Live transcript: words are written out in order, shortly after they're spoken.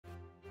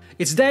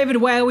It's David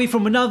Wowie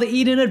from Another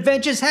Eden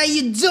Adventures. How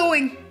you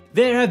doing?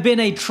 There have been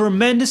a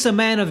tremendous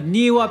amount of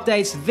new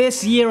updates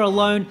this year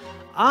alone.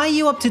 Are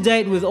you up to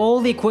date with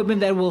all the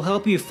equipment that will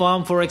help you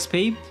farm for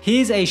XP?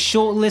 Here's a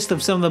short list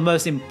of some of the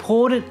most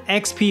important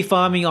XP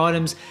farming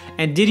items.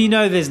 And did you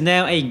know there's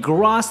now a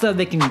Grasta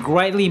that can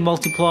greatly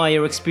multiply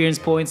your experience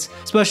points?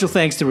 Special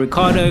thanks to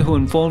Ricardo who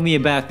informed me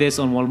about this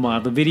on one of my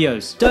other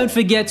videos. Don't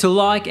forget to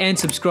like and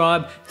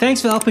subscribe.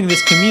 Thanks for helping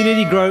this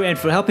community grow and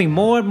for helping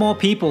more and more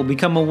people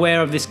become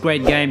aware of this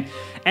great game.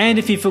 And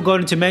if you've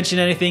forgotten to mention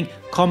anything,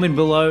 comment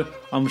below.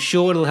 I'm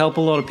sure it'll help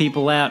a lot of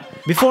people out.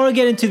 Before I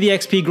get into the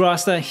XP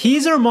Grasta,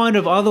 here's a reminder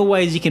of other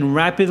ways you can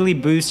rapidly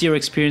boost your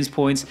experience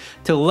points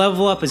to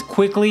level up as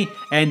quickly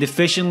and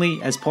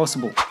efficiently as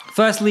possible.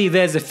 Firstly,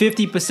 there's the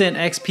 50%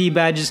 XP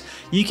badges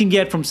you can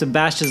get from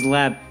Sebastian's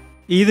lab.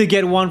 Either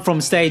get one from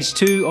stage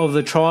 2 of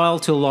the trial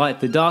to light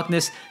the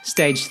darkness,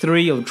 stage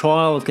 3 of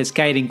trial of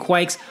cascading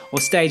quakes, or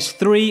stage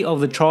 3 of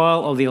the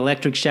trial of the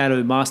electric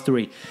shadow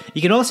mastery.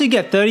 You can also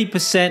get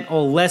 30%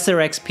 or lesser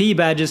XP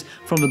badges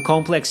from the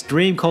complex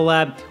dream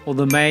collab or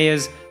the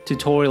mayor's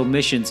tutorial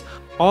missions.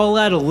 I'll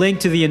add a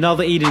link to the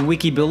Another Eden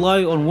wiki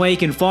below on where you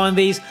can find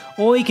these,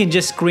 or you can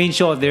just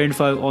screenshot their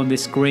info on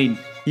this screen.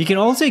 You can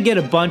also get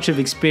a bunch of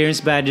experience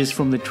badges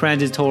from the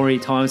transitory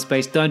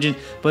time-space dungeon,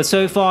 but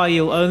so far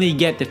you'll only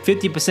get the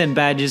 50%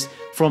 badges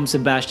from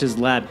Sebastian's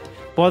lab.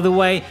 By the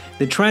way,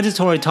 the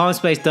transitory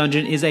time-space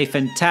dungeon is a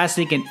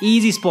fantastic and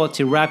easy spot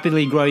to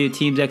rapidly grow your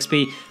team's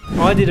XP.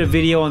 I did a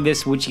video on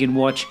this which you can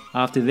watch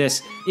after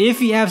this.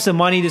 If you have some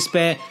money to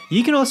spare,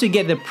 you can also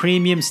get the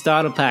premium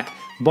starter pack.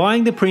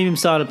 Buying the premium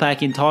starter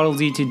pack entitles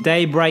you to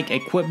daybreak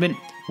equipment,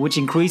 which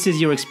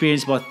increases your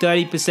experience by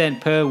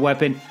 30% per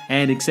weapon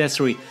and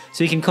accessory.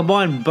 So you can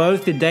combine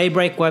both the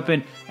daybreak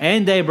weapon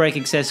and daybreak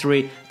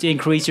accessory to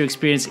increase your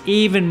experience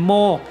even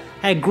more.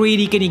 How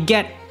greedy can you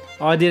get?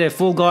 I did a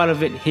full guide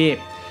of it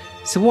here.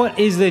 So what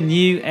is the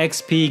new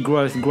XP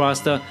growth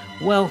Grasta?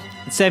 Well,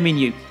 it's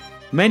semi-new.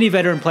 Many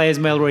veteran players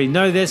may already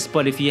know this,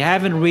 but if you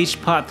haven't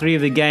reached part 3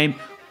 of the game,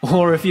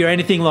 or if you're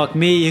anything like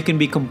me, you can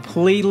be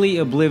completely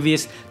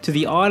oblivious to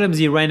the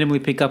items you randomly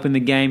pick up in the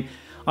game.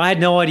 I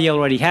had no idea I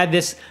already had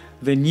this.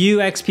 The new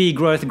XP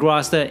growth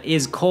Grasta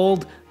is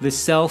called the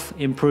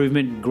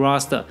Self-Improvement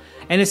Grasta.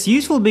 And it's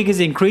useful because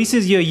it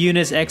increases your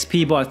unit's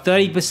XP by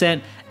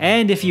 30%,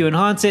 and if you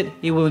enhance it,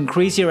 it will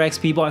increase your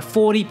XP by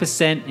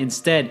 40%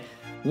 instead.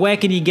 Where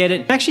can you get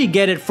it? Actually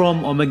get it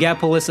from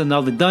Omegapolis,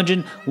 another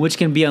dungeon, which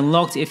can be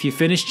unlocked if you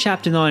finish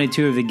chapter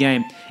 92 of the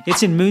game.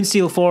 It's in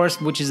Moonseal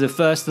Forest, which is the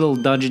first little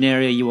dungeon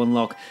area you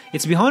unlock.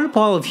 It's behind a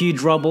pile of huge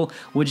rubble,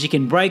 which you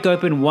can break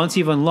open once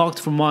you've unlocked,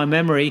 from my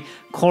memory,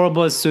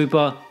 Korobo's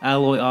super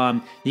alloy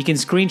arm. You can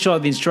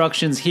screenshot the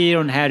instructions here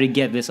on how to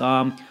get this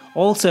arm.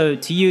 Also,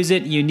 to use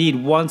it, you need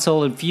 1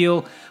 solid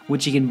fuel,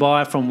 which you can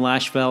buy from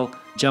Lashfell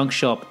Junk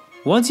Shop.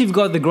 Once you've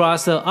got the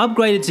Grasta,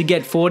 upgrade it to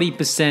get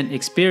 40%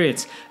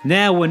 experience.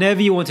 Now,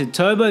 whenever you want to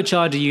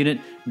turbocharge a unit,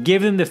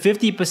 give them the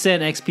 50%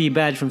 XP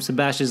badge from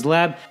Sebastian's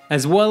lab,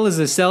 as well as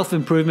the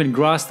self-improvement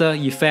Grasta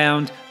you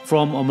found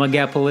from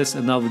Omegapolis,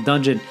 another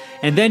dungeon.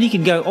 And then you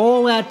can go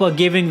all out by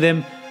giving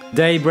them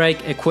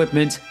daybreak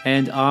equipment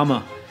and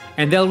armor.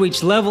 And they'll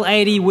reach level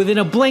 80 within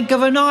a blink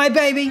of an eye,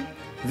 baby!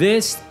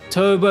 This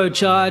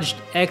turbocharged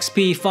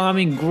XP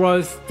farming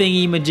growth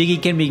thingy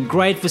majiggy can be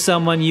great for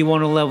someone you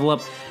want to level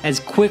up as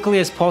quickly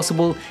as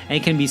possible,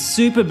 and can be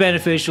super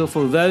beneficial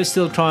for those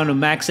still trying to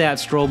max out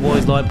Straw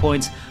Boy's light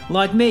points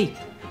like me.